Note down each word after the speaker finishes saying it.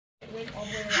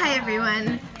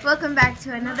everyone, welcome back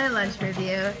to another lunch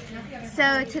review.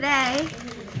 So today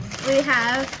we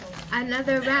have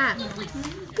another wrap.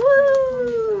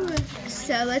 Woo!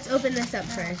 So let's open this up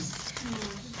first.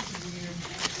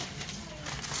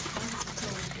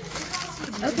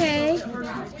 Okay.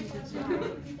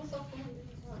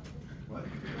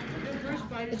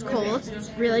 It's cold.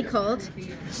 It's really cold.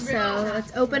 So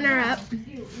let's open her up.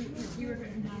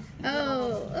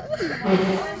 Oh.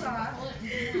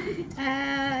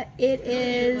 It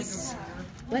is.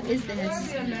 What is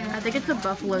this? I think it's a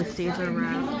Buffalo Caesar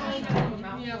wrap.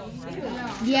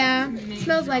 Yeah,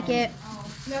 smells like it.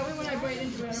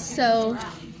 So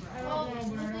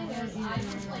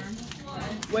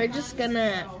we're just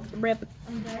gonna rip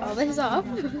all this off.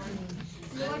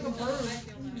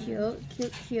 Cute,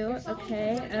 cute, cute.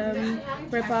 Okay.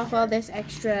 Rip off all this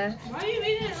extra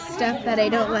stuff that I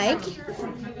don't like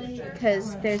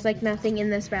because there's like nothing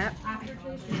in this wrap.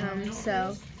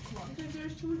 So.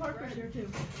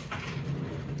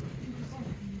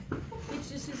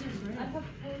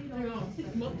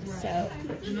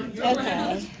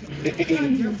 Okay.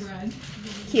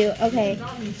 Cute. Okay.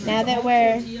 Now that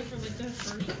we're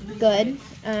good,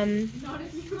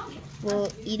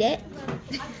 we'll eat it.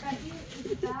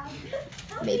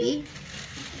 Maybe.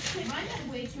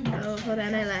 Oh, hold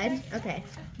on, I lied. Okay,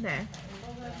 there.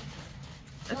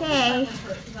 Okay.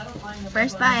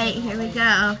 First bite. Here we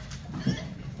go.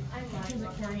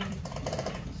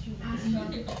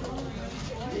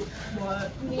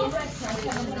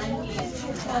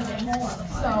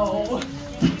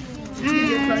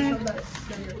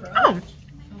 Oh,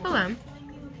 hold on.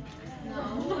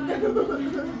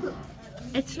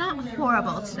 It's not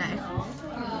horrible today.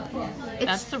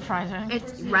 That's surprising.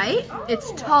 It's right.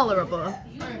 It's tolerable.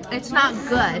 It's not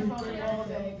good.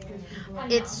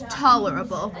 It's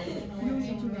tolerable.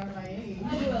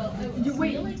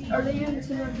 Wait, are they in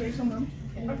similar case somewhere?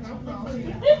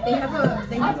 They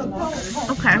have a box.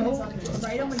 Okay.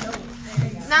 Write them a note.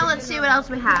 Now let's see what else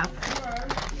we have.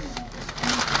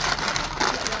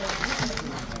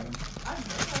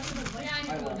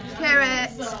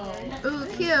 Carrots. Ooh,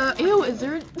 cute. Ew,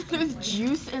 there's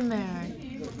juice in there.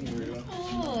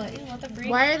 Oh, ew, what the freak?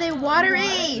 Why are they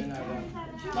watery?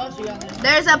 What you got there?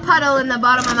 There's a puddle in the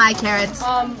bottom of my carrots.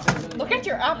 Look at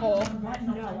your apple.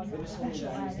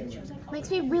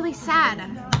 Makes me really sad.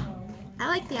 I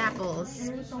like the apples.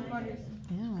 Ew.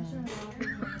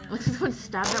 Looks like someone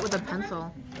stabbed it with a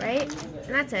pencil. Right?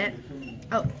 And that's it.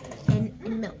 Oh, and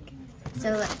milk.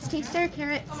 So let's taste our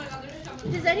carrots.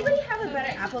 Does anybody have a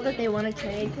better apple that they want to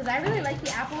trade? Because I really like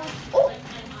the apple. Oh!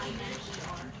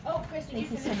 Oh, Chris,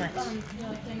 thank you so much.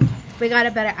 We got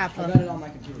a better apple. I got it on my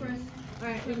computer.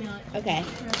 Okay,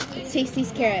 let's taste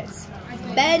these carrots.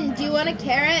 Ben, do you want a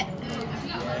carrot?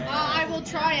 I will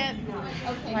try it.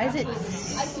 Okay. Why is it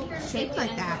shaped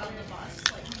like that?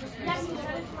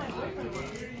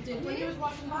 When he was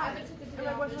walking by, and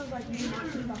my boyfriend was like, "You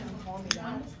want to fucking call me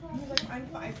down?" He was like, "I'm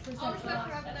 5%."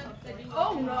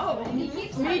 Oh no!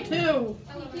 Me too.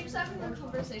 He keeps having a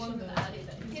conversation with Maddie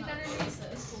that he's not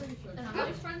racist. And I'm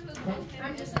like friends with him.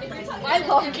 I'm just I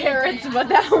love carrots, but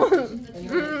that one.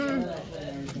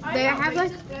 They have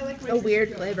like a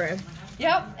weird flavor.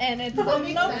 Yep, and it's Yeah.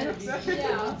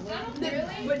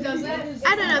 But does it?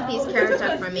 I don't know if these carrots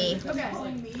are for me. Okay.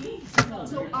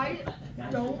 So I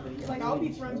don't like. I'll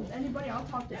be friends with anybody. I'll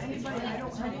talk to anybody. I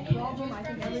don't have a problem. I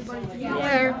think everybody.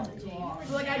 Here.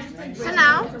 So like I just think. So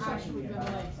now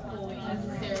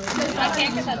I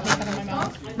can't get that taste out of my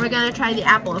mouth. we're gonna try the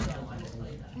apple.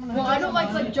 Well, I don't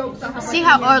like jokes that have. See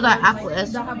how old our apple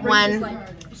is. 1,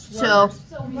 2,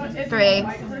 3,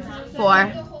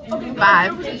 4,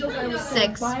 5,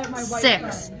 6,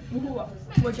 6.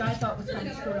 Which I thought was kind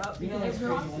of screwed up.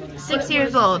 Because 6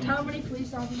 years old. how many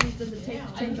police officers does it take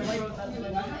to change a light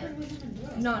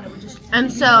bulb? None. It would just.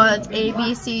 And so it's A,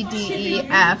 B, C, D, E,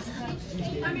 F.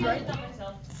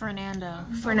 Fernando.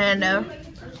 Fernando.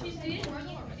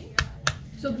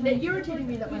 So it irritated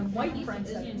me that my white friend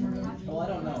said it. Oh, I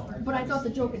don't know. But I thought the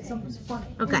joke itself was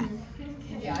funny. Okay.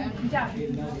 Yeah, I mean,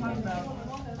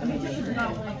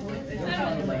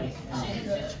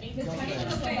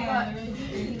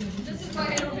 just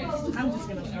about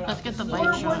Let's get the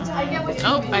bite shot.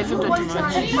 Oh, I took it too much.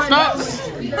 No!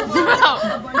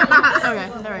 Okay,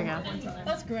 there we go.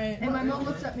 That's great. And my mom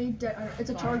looks at me, it's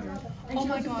a charger. Oh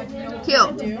my god, you know what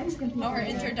Cute. we do? Our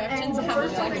introductions have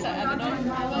Alexa Evan.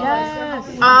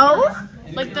 Yes! Oh?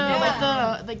 Like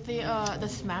the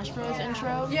Smash Bros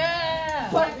intro. Yeah!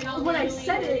 But when I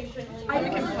said it, I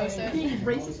can post it. being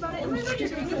racist about it. It was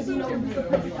just because you know. Do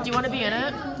you want to be in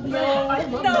it? No,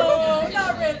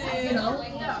 not really.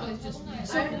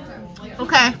 So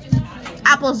Okay.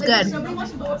 Apple's good.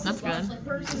 That's good.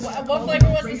 What flavor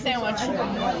was the sandwich?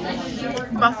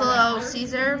 Buffalo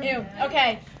Caesar. Ew.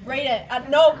 Okay, rate it.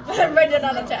 No, rate it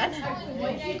out of 10.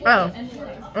 Oh,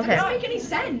 okay. Doesn't make any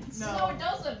sense. No, it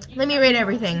doesn't. Let me rate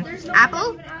everything.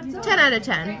 Apple, 10 out of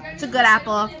 10. It's a good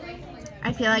apple.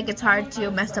 I feel like it's hard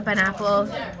to mess up an apple.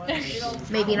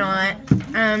 Maybe not.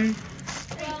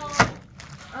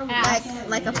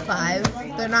 Like a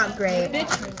 5. They're not great.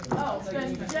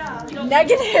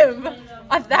 Negative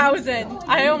 1,000.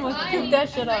 I almost pooped that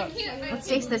shit up. Let's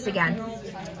taste this again.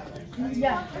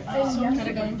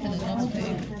 Gotta go in for the next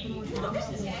pig.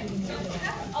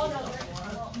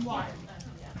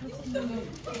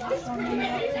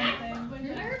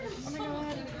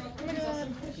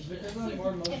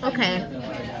 Okay.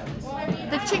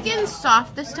 The chicken's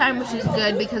soft this time, which is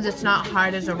good because it's not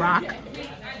hard as a rock.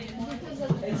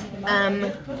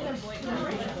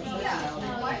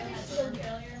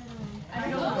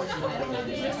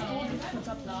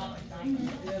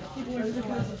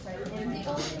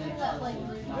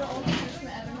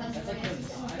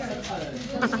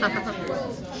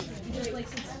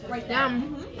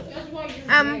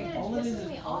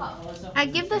 I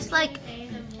give this like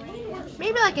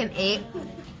maybe like an 8.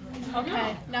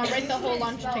 Okay, now rate the whole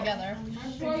lunch together.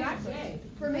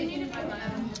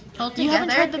 You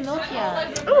haven't tried the milk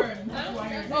yet. Ooh.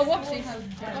 Oh, whoopsies.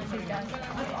 Whoopsies, guys.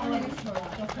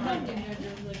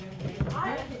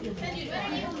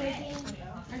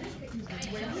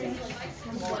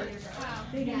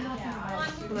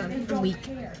 I'm weak.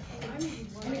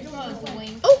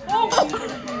 Oh,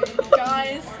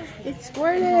 guys. It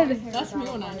squirted. That's me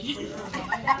when I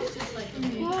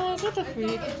what the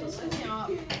freak?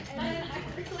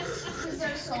 Because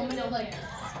there's so many like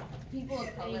people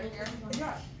of color here.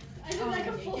 I did like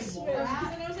a full swim because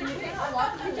I was like, a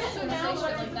lot of people so now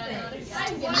like that.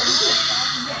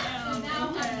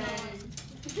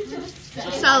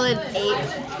 Solid 8.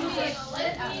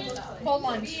 Whole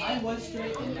lunch.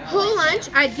 Whole lunch,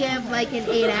 I'd give like an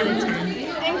 8 out of 10.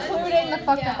 Including the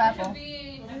fucked up apple.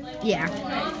 Yeah.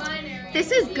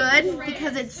 This is good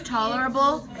because it's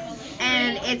tolerable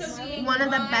and it's one of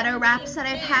the better wraps that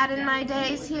I've had in my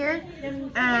days here.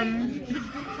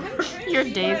 Your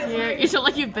days here? You feel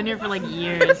like you've been here for like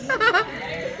years.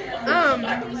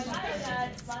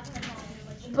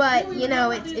 But you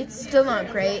know, it's still not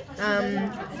great.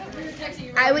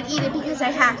 I would eat it because I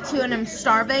have to and I'm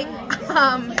starving.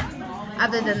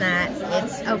 Other than that,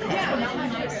 it's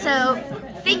okay. So,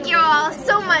 thank you all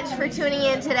so much for tuning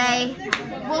in today.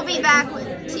 We'll be back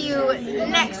to you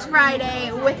next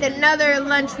Friday with another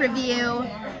lunch review.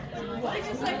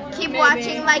 Keep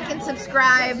watching, like, and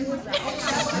subscribe.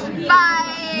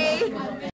 Bye!